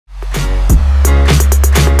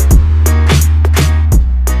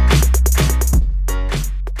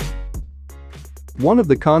One of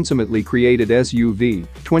the consummately created SUV,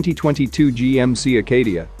 2022 GMC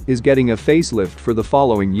Acadia, is getting a facelift for the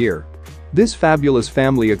following year. This fabulous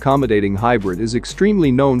family-accommodating hybrid is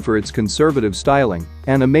extremely known for its conservative styling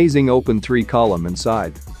and amazing open 3-column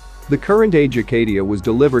inside. The current age Acadia was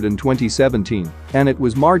delivered in 2017, and it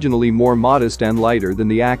was marginally more modest and lighter than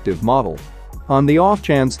the active model. On the off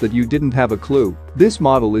chance that you didn't have a clue, this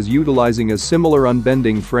model is utilizing a similar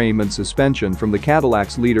unbending frame and suspension from the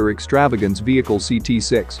Cadillac's leader extravagance vehicle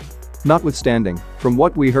CT6. Notwithstanding, from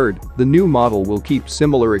what we heard, the new model will keep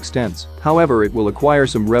similar extents, however it will acquire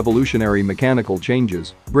some revolutionary mechanical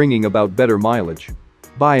changes, bringing about better mileage.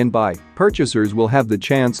 By and by, purchasers will have the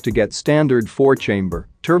chance to get standard 4-chamber,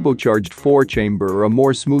 turbocharged 4-chamber or a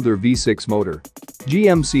more smoother V6 motor.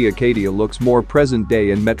 GMC Acadia looks more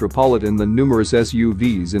present-day and metropolitan than numerous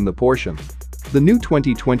SUVs in the portion. The new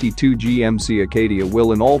 2022 GMC Acadia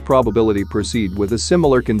will in all probability proceed with a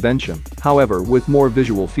similar convention, however with more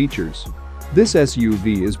visual features. This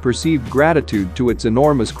SUV is perceived gratitude to its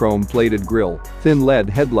enormous chrome-plated grille, thin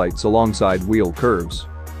LED headlights alongside wheel curves.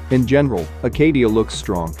 In general, Acadia looks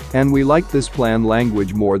strong, and we like this plan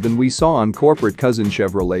language more than we saw on corporate cousin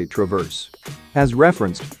Chevrolet Traverse. As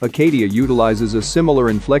referenced, Acadia utilizes a similar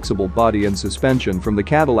inflexible body and suspension from the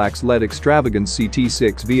Cadillac's LED extravagance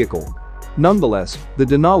CT6 vehicle. Nonetheless, the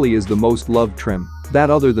Denali is the most loved trim that,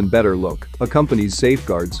 other than better look, accompanies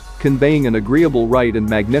safeguards, conveying an agreeable ride and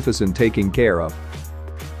magnificent taking care of.